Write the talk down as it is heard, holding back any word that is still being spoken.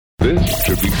This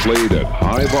should be played at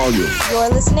high volume. You're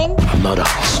listening to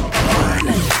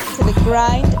the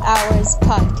Grind Hours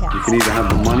Podcast. You can either have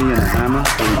the money and a hammer,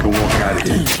 or you can walk out of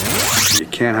here. You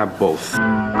can't have both.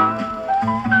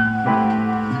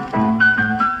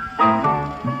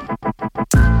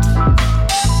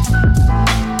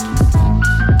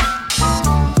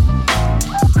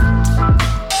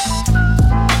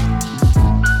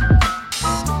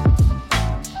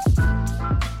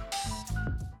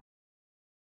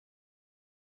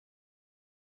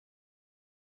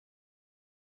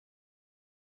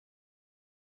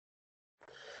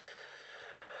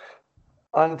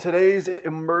 On today's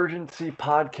emergency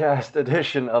podcast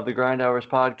edition of the Grind Hours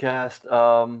Podcast,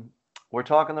 we're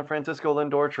talking the Francisco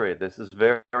Lindor trade. This is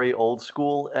very old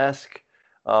school-esque.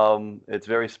 It's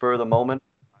very spur of the moment.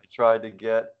 I tried to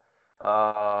get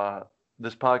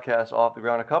this podcast off the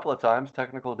ground a couple of times,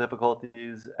 technical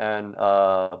difficulties and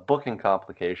booking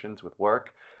complications with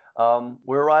work.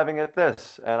 We're arriving at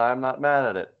this, and I'm not mad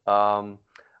at it.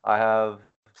 I have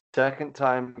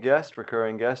second-time guest,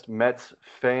 recurring guest, Mets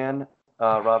fan,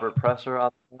 Robert Presser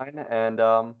on the line, and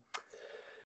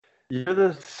you're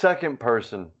the second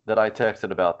person that I texted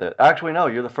about this. Actually, no,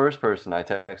 you're the first person I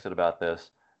texted about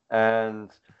this. And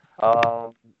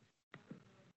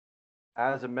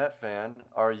as a Met fan,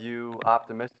 are you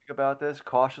optimistic about this,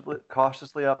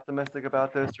 cautiously optimistic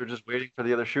about this, or just waiting for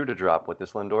the other shoe to drop with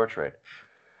this Lindor trade?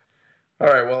 All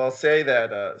right, well, I'll say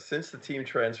that since the team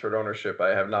transferred ownership, I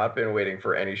have not been waiting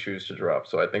for any shoes to drop,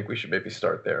 so I think we should maybe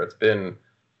start there. It's been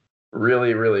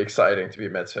really, really exciting to be a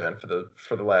Mets fan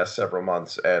for the last several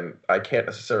months, and I can't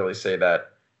necessarily say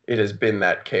that it has been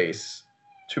that case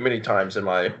too many times in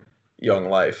my young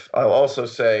life. I'll also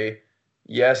say,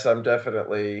 yes, I'm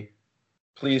definitely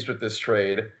pleased with this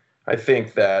trade. I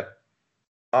think that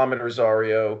Amed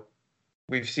Rosario,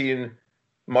 we've seen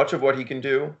much of what he can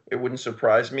do. It wouldn't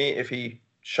surprise me if he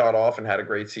shot off and had a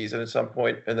great season at some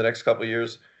point in the next couple of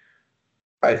years.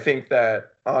 I think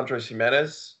that Andres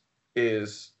Gimenez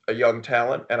is a young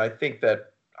talent, and I think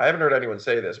that I haven't heard anyone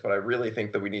say this, but I really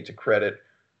think that we need to credit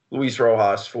Luis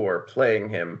Rojas for playing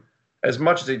him as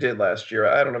much as he did last year.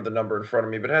 I don't have the number in front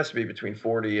of me, but it has to be between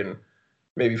 40 and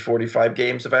maybe 45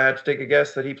 games if I had to take a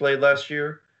guess that he played last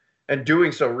year. And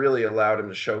doing so really allowed him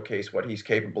to showcase what he's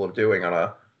capable of doing on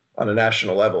a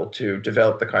national level to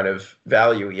develop the kind of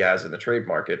value he has in the trade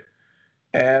market.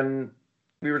 And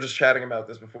we were just chatting about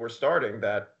this before starting,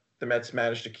 that the Mets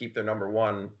managed to keep their number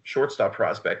one shortstop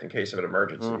prospect in case of an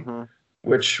emergency,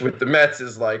 which with the Mets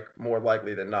is like more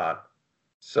likely than not.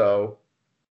 So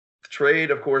the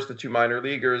trade, of course, the two minor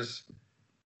leaguers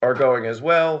are going as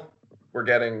well. We're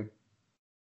getting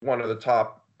one of the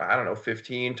top,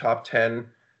 15, top 10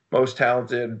 most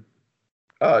talented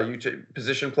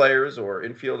position players or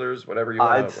infielders, whatever you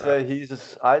want.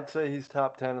 I'd say he's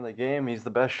top 10 in the game. He's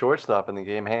the best shortstop in the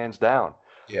game, hands down.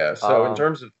 Yeah. So in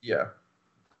terms of,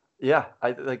 Yeah,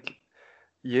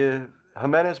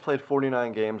 Jimenez played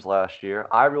 49 games last year.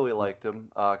 I really liked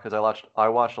him because I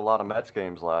watched a lot of Mets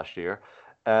games last year,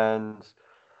 and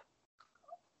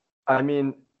I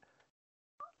mean,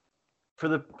 for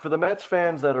the Mets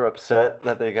fans that are upset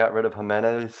that they got rid of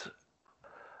Jimenez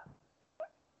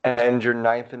and your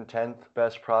 9th and 10th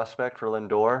best prospect for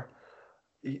Lindor,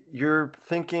 you're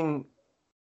thinking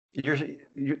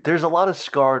there's a lot of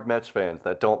scarred Mets fans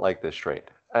that don't like this trade,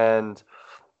 and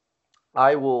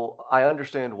I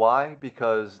understand why,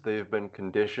 because they've been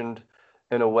conditioned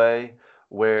in a way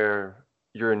where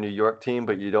you're a New York team,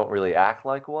 but you don't really act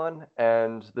like one.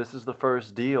 And this is the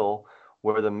first deal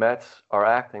where the Mets are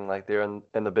acting like they're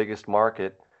in the biggest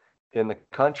market in the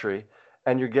country.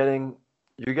 And you're getting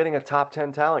a top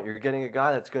 10 talent. You're getting a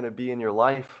guy that's going to be in your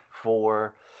life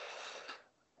for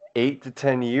 8 to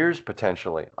 10 years,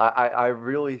 potentially. I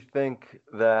really think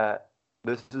that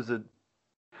this is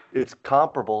it's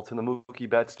comparable to the Mookie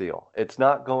Betts deal. It's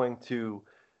not going to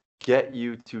get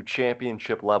you to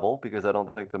championship level because I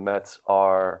don't think the Mets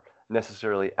are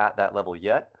necessarily at that level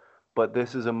yet, but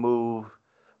this is a move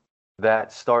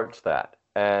that starts that.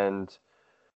 And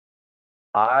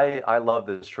I love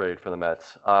this trade for the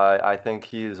Mets. I think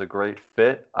he is a great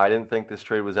fit. I didn't think this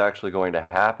trade was actually going to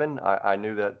happen. I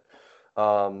knew that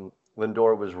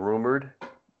Lindor was rumored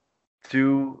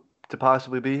to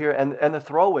possibly be here. And the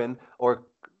throw-in, or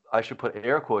I should put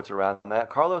air quotes around that,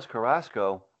 Carlos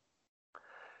Carrasco,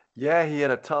 yeah, he had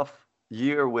a tough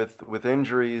year with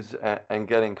injuries and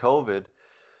getting COVID.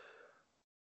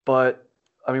 But,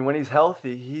 I mean, when he's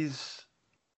healthy, he's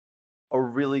a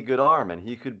really good arm, and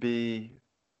he could be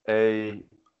a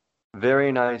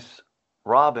very nice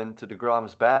Robin to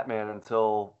DeGrom's Batman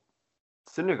until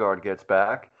Syndergaard gets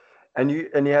back. and you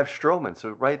have Stroman. So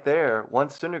right there,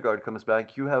 once Syndergaard comes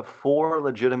back, you have four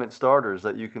legitimate starters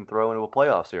that you can throw into a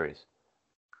playoff series.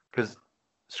 Because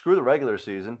screw the regular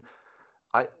season,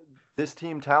 this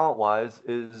team talent wise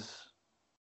is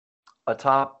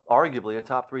arguably a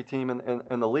top three team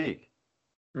in the league.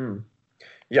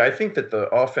 Yeah, I think that the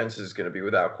offense is going to be,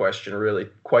 without question, really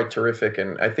quite terrific.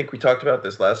 And I think we talked about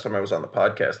this last time I was on the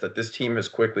podcast, that this team has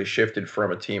quickly shifted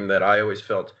from a team that I always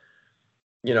felt,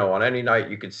 on any night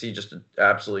you could see just an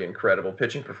absolutely incredible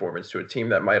pitching performance, to a team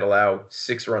that might allow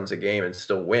 6 runs a game and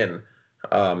still win.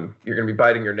 You're going to be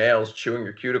biting your nails, chewing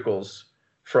your cuticles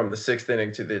from the 6th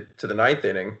inning to the 9th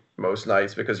inning most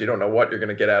nights, because you don't know what you're going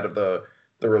to get out of the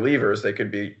relievers. They could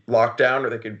be locked down or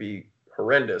they could be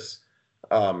horrendous.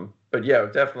 But yeah,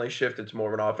 it definitely shifted to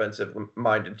more of an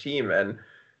offensive-minded team. And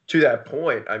to that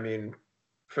point, I mean,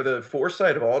 for the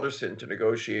foresight of Alderson to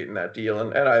negotiate in that deal,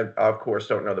 and I, of course,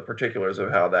 don't know the particulars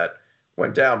of how that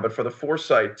went down, but for the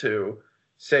foresight to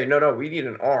say, no, we need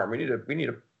an arm. We need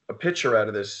a pitcher out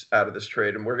of this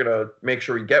trade, and we're going to make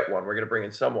sure we get one. We're going to bring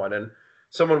in someone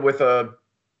with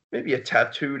maybe a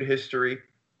tattooed history,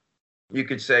 you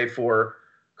could say, for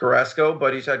Carrasco,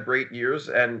 but he's had great years.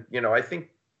 And, I think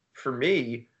for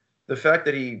me, the fact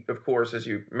that he, of course, as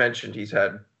you mentioned, he's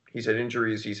had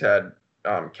injuries, he's had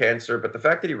cancer, but the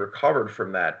fact that he recovered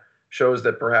from that shows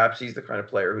that perhaps he's the kind of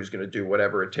player who's going to do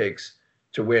whatever it takes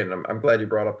to win. I'm glad you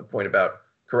brought up the point about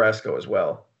Carrasco as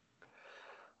well.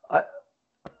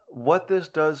 What this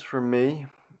does for me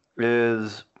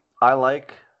is I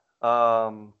like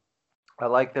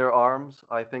their arms.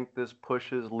 I think this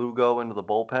pushes Lugo into the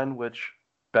bullpen, which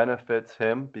benefits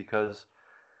him, because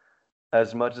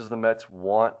as much as the Mets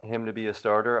want him to be a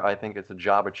starter, I think it's a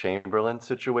Jabba Chamberlain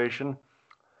situation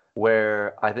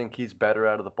where I think he's better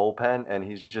out of the bullpen and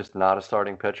he's just not a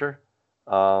starting pitcher.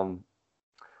 So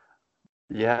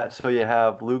you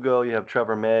have Lugo, you have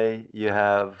Trevor May, you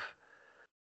have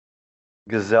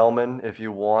Gazelman if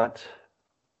you want,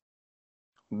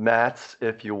 Matz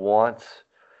if you want.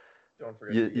 Don't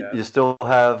forget you still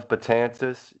have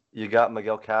Betances. You got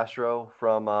Miguel Castro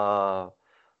from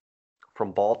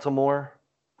Baltimore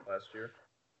last year.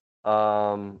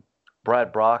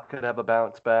 Brad Brock could have a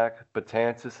bounce back.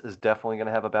 Betances is definitely going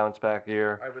to have a bounce back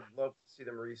year. I would love to see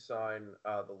them re-sign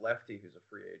the lefty who's a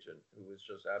free agent, who was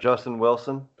just Justin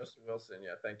Wilson. Justin Wilson,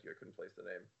 yeah, thank you. I couldn't place the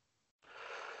name.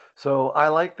 So I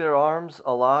like their arms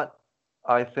a lot.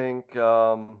 I think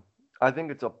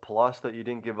it's a plus that you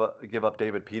didn't give up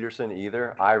David Peterson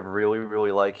either. I really,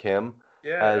 really like him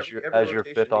as your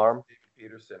fifth arm. David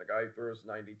Peterson, a guy who throws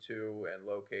 92 and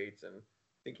locates, and I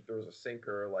think he throws a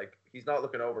sinker. Like, he's not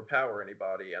looking to overpower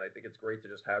anybody, and I think it's great to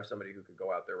just have somebody who can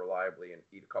go out there reliably and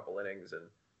eat a couple innings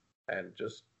and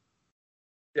just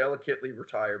delicately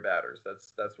retire batters.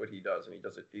 That's what he does, and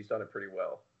he's done it pretty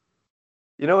well.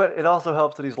 You know what? It also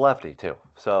helps that he's lefty too.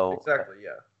 So exactly,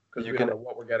 yeah. Because we don't know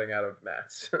what we're getting out of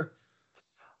Matz.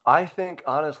 I think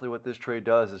honestly, what this trade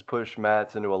does is push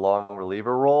Matz into a long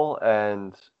reliever role,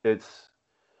 and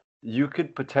you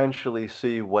could potentially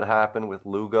see what happened with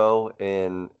Lugo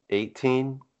in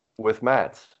 2018 with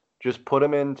Matz. Just put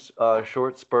him in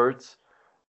short spurts,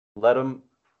 let him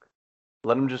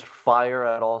just fire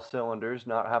at all cylinders,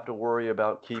 not have to worry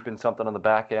about keeping something on the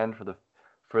back end for the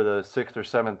 6th or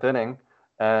 7th inning,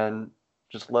 and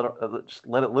just let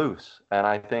it loose. And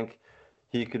I think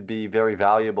he could be very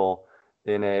valuable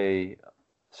in a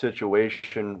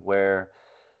situation where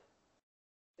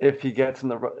if it's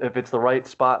the right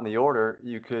spot in the order,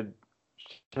 you could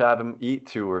have him eat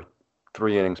 2 or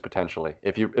 3 innings potentially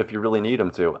if you really need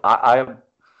him to. I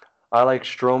like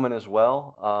Stroman as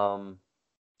well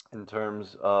in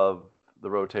terms of the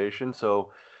rotation.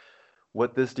 So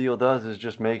what this deal does is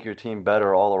just make your team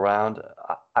better all around.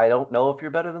 I don't know if you're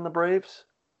better than the Braves.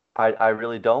 I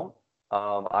really don't.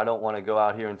 I don't want to go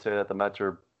out here and say that the Mets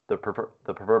are the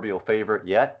proverbial favorite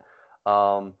yet.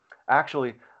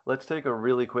 Actually, let's take a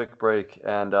really quick break,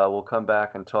 and we'll come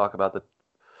back and talk about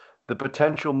the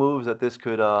potential moves that this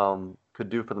could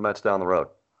do for the Mets down the road.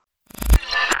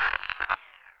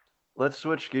 Let's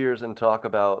switch gears and talk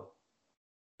about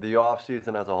the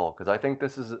offseason as a whole, because I think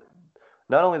this is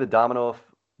not only the domino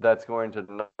that's going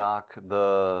to knock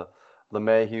the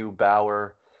LeMahieu,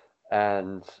 Bauer,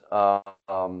 and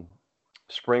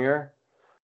Springer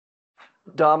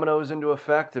dominoes into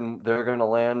effect, and they're going to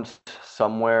land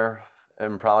somewhere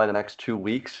in probably the next 2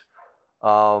 weeks.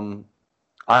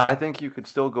 I think you could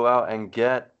still go out and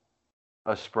get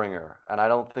a Springer, and I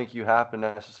don't think you have to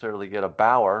necessarily get a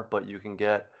Bauer, but you can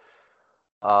get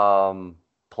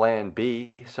Plan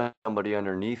B, somebody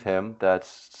underneath him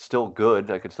that's still good,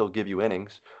 that could still give you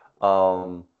innings.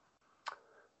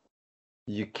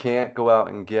 You can't go out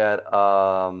and get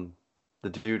the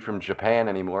dude from Japan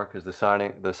anymore because the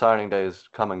signing day is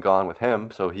come and gone with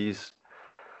him, so he's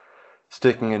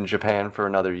sticking in Japan for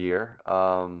another year.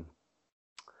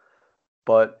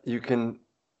 But you can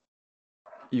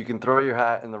throw your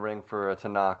hat in the ring for a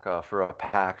Tanaka, for a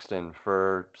Paxton,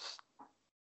 for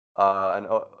um,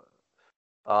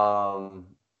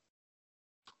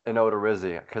 an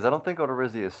Odorizzi, because I don't think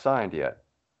Odorizzi is signed yet.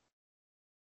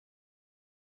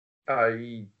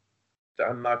 I'm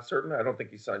not certain. I don't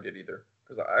think he signed it either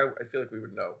because I feel like we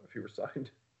would know if he were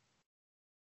signed.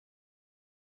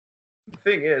 The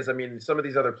thing is, I mean, some of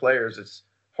these other players, it's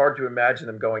hard to imagine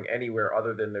them going anywhere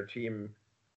other than their team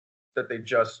that they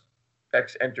just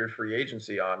entered free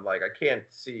agency on. Like, I can't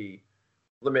see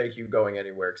LeMahieu going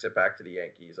anywhere except back to the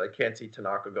Yankees. I can't see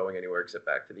Tanaka going anywhere except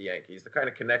back to the Yankees. The kind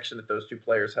of connection that those two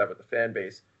players have with the fan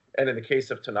base, and in the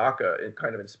case of Tanaka, in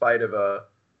spite of a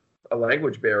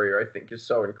language barrier, I think is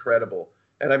so incredible.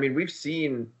 And I mean, we've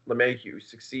seen LeMahieu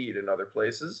succeed in other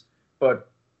places,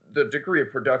 but the degree of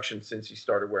production since he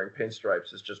started wearing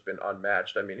pinstripes has just been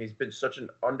unmatched. I mean, he's been such an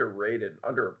underrated,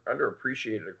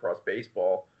 underappreciated across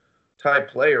baseball type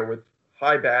player with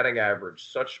high batting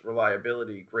average, such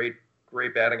reliability, great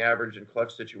batting average in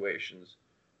clutch situations,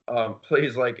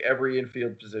 plays like every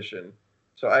infield position.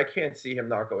 So I can't see him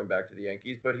not going back to the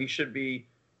Yankees, but he should be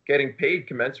getting paid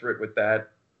commensurate with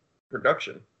that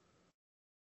production.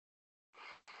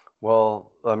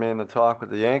 Well, I mean, the talk with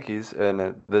the Yankees,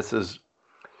 and this is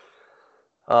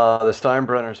the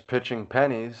Steinbrenners pitching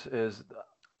pennies, is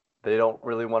they don't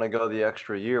really want to go the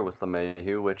extra year with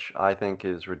LeMahieu, which I think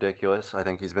is ridiculous. I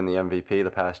think he's been the MVP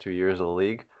the past 2 years of the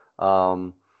league.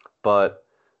 But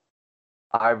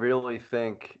I really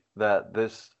think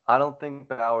that I don't think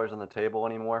Bauer's on the table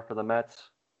anymore for the Mets.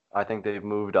 I think they've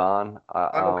moved on.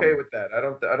 I'm okay with that. I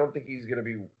don't think he's going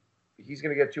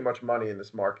to get too much money in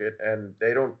this market, and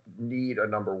they don't need a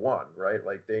number one, right?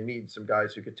 Like, they need some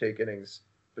guys who could take innings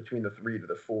between the 3 to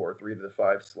the 4, 3 to the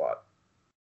 5 slot.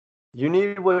 You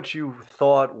need what you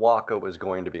thought Waka was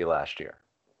going to be last year.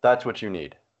 That's what you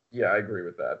need. Yeah, I agree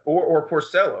with that. Or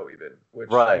Porcello even. Which,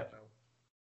 right.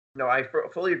 No, I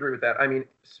fully agree with that. I mean,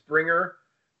 Springer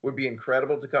would be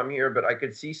incredible to come here, but I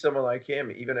could see someone like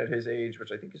him, even at his age,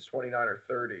 which I think is 29 or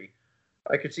 30.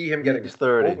 I could see him getting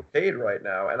overpaid right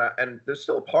now, and there's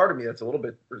still a part of me that's a little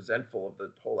bit resentful of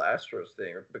the whole Astros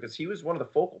thing because he was one of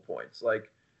the focal points. Like,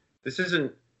 this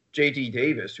isn't J.D.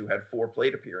 Davis, who had 4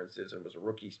 plate appearances and was a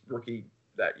rookie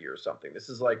that year or something. This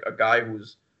is like a guy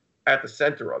who's at the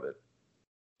center of it.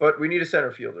 But we need a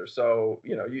center fielder, so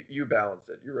you balance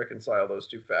it. You reconcile those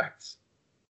two facts.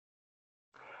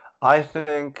 I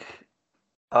think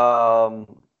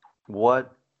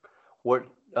what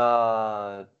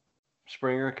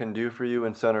Springer can do for you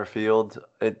in center field,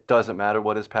 it doesn't matter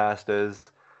what his past is.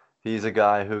 He's a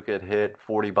guy who could hit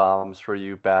 40 bombs for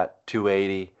you, bat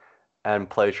 280, and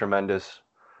play tremendous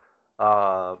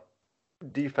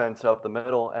defense up the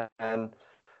middle. And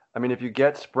I mean, if you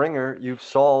get Springer, you've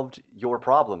solved your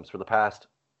problems for the past,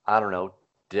 I don't know,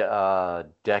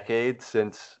 decade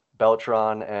since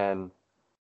Beltran and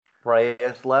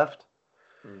Reyes left.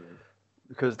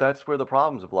 Because that's where the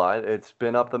problems have lied. It's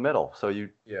been up the middle. So you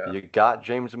got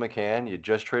James McCann, you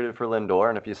just traded for Lindor,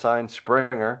 and if you sign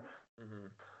Springer,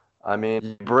 I mean,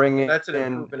 you bring in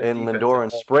Lindor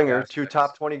and Springer, 2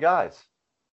 top 20 guys.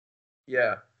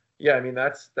 Yeah. I mean,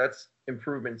 that's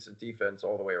improvements in defense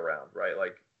all the way around, right?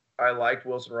 Like, I liked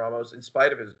Wilson Ramos in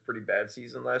spite of his pretty bad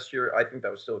season last year. I think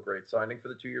that was still a great signing for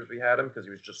the 2 years we had him because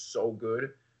he was just so good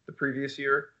the previous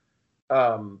year.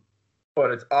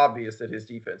 But it's obvious that his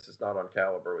defense is not on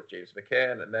caliber with James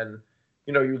McCann. And then,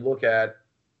 you look at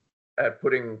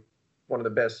putting one of the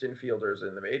best infielders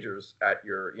in the majors at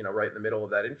your, right in the middle of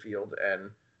that infield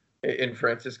and in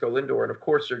Francisco Lindor. And of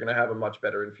course, you're going to have a much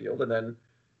better infield. And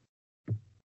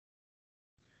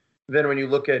then when you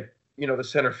look at, the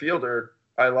center fielder,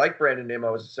 I like Brandon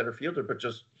Nimmo as a center fielder, but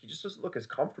he just doesn't look as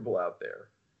comfortable out there.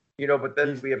 But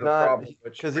then we have a problem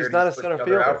because he's not a center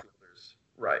fielder.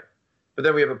 Right. But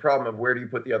then we have a problem of where do you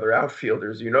put the other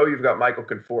outfielders? You've got Michael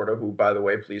Conforto, who, by the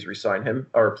way, please re-sign him,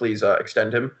 or please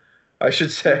extend him, I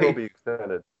should say. He will be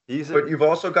extended. But you've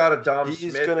also got a Dom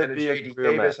Smith and a J.D.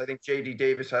 Davis. I think J.D.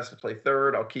 Davis has to play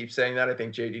third. I'll keep saying that. I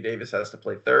think J.D. Davis has to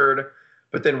play third.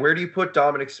 But then where do you put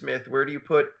Dominic Smith? Where do you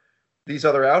put these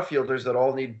other outfielders that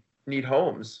all need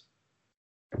homes?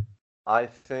 I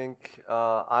think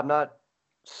I'm not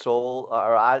sold,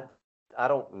 or I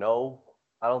don't know.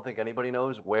 I don't think anybody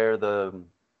knows where the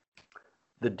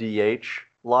DH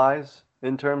lies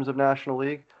in terms of National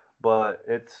League, but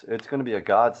it's going to be a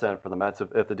godsend for the Mets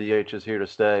if the DH is here to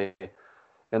stay.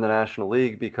 in the National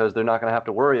League because they're not going to have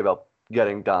to worry about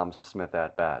getting Dom Smith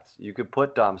at bats. You could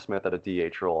put Dom Smith at a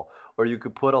DH role, or you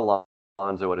could put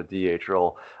Alonso at a DH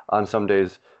role on some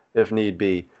days if need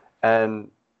be, and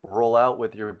roll out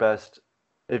with your best.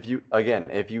 If you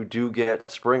do get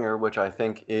Springer, which I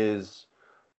think is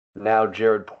now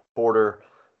Jared Porter,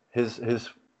 his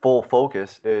full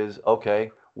focus is,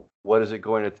 okay, what is it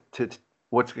going to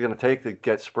what's it going to take to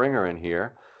get Springer in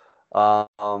here? So,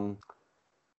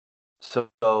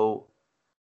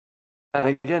 and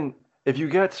again, if you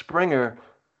get Springer,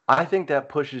 I think that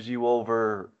pushes you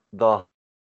over the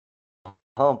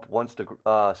hump once the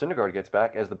Syndergaard gets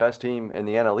back as the best team in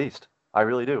the NL East. I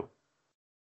really do.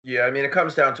 Yeah, I mean, it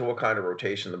comes down to what kind of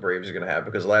rotation the Braves are going to have,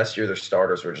 because last year their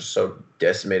starters were just so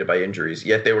decimated by injuries,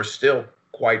 yet they were still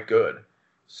quite good.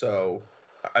 So,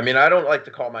 I mean, I don't like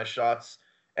to call my shots,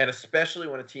 and especially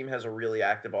when a team has a really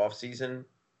active offseason,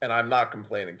 and I'm not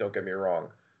complaining, don't get me wrong,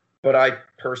 but I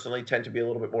personally tend to be a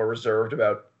little bit more reserved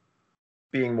about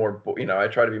being more, I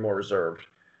try to be more reserved.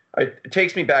 It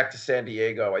takes me back to San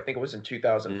Diego. I think it was in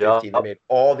 2015. They made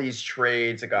all these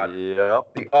trades. It got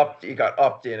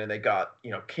Upton, and they got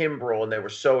Kimbrel, and they were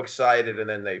so excited, and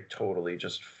then they totally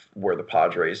just were the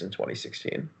Padres in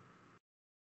 2016.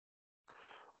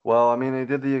 Well, I mean, they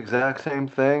did the exact same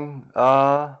thing.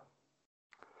 I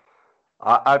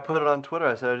put it on Twitter.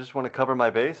 I said, I just want to cover my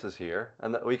bases here,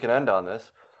 and that we can end on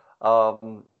this.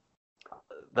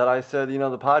 That I said,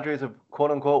 the Padres have, quote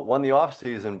unquote, won the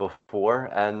offseason before,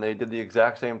 and they did the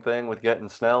exact same thing with getting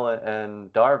Snell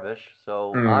and Darvish.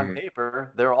 So on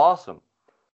paper, they're awesome.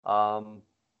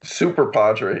 Super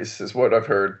Padres is what I've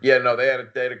heard. Yeah, no, they had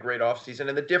a great offseason.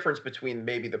 And the difference between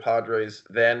maybe the Padres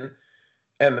then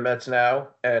and the Mets now,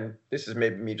 and this is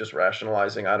maybe me just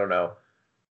rationalizing, I don't know,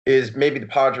 is maybe the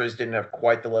Padres didn't have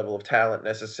quite the level of talent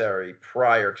necessary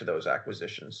prior to those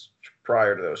acquisitions,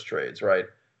 prior to those trades, right?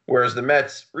 Whereas the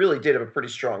Mets really did have a pretty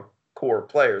strong core of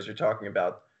players. You're talking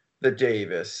about the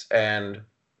Davis and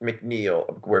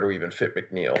McNeil. Where do we even fit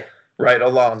McNeil? Right,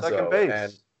 Alonso. Second base.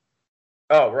 And,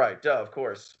 oh, right, duh, of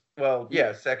course. Well,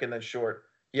 yeah, second then short.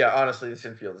 Yeah, honestly, this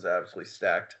infield is absolutely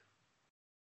stacked.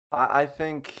 I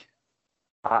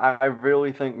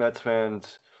really think Mets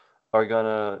fans are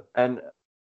gonna, and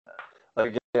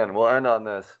again, we'll end on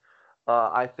this.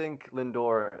 I think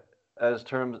Lindor, as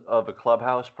terms of a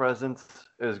clubhouse presence,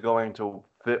 is going to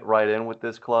fit right in with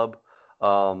this club.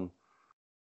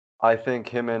 I think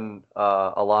him and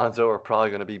Alonso are probably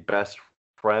going to be best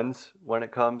friends when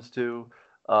it comes to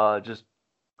just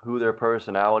who their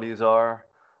personalities are.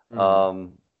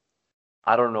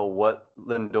 I don't know what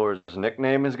Lindor's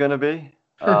nickname is going to be.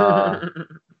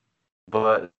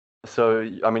 But so,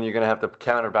 I mean, you're going to have to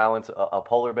counterbalance a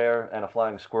polar bear and a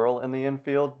flying squirrel in the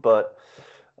infield, but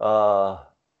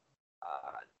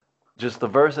just the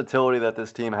versatility that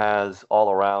this team has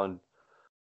all around,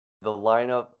 the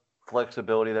lineup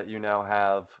flexibility that you now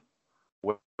have,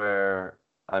 where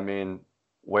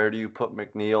do you put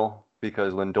McNeil?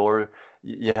 Because Lindor,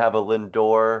 you have a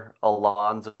Lindor,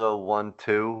 Alonso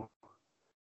 1-2.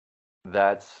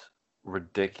 That's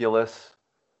ridiculous.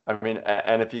 I mean,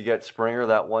 and if you get Springer,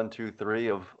 that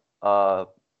 1-2-3 of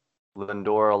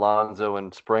Lindor, Alonso,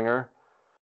 and Springer,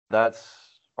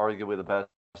 that's arguably the best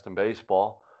in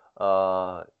baseball.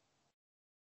 I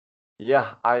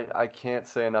can't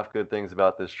say enough good things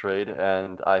about this trade,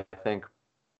 and I think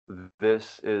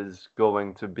this is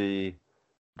going to be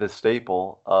the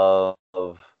staple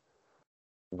of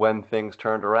when things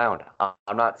turned around.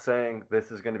 I'm not saying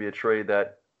this is going to be a trade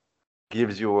that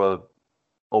gives you a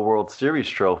World Series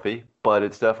trophy, but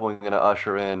it's definitely going to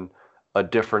usher in a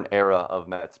different era of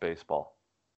Mets baseball.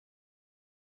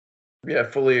 Yeah,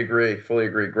 fully agree.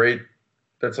 Great.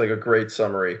 That's like a great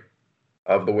summary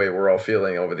of the way we're all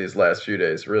feeling over these last few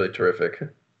days. Really terrific.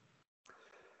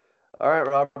 All right,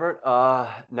 Robert.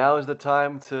 Now is the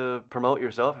time to promote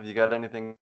yourself. If you got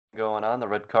anything going on, the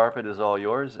red carpet is all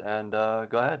yours, and go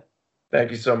ahead.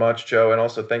 Thank you so much, Joe, and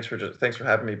also thanks for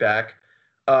having me back.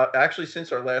 Actually,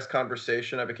 since our last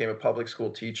conversation, I became a public school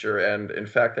teacher, and in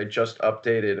fact, I just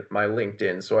updated my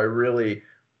LinkedIn. So I really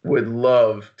would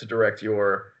love to direct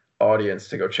your audience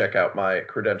to go check out my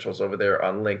credentials over there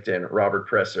on LinkedIn, Robert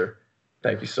Presser.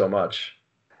 Thank you so much.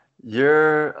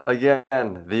 You're,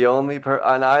 again, the only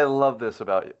and I love this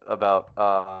about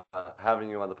having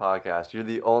you on the podcast. You're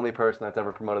the only person that's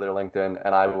ever promoted their LinkedIn,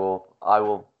 and I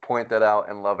will point that out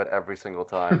and love it every single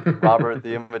time. Robert,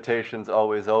 the invitation's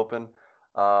always open.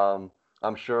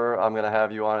 I'm sure I'm going to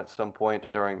have you on at some point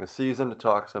during the season to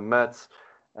talk some Mets,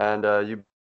 and you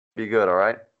be good, all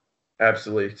right?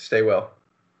 Absolutely. Stay well.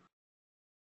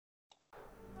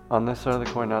 On this side of the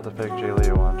coin, not the fake Jay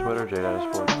Leo on Twitter,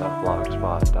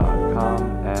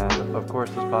 jdatasports.blogspot.com, and of course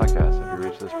this podcast. If you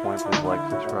reach this point, please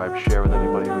like, subscribe, share with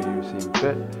anybody who you seem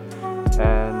fit,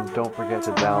 and don't forget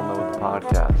to download the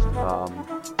podcast.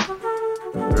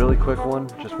 A really quick one,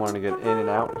 just wanted to get in and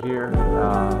out here.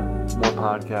 More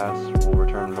podcasts will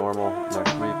return to normal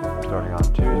next week, starting on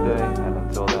Tuesday, and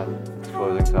until then, it's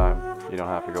closing time. You don't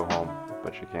have to go home,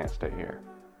 but you can't stay here.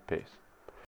 Peace.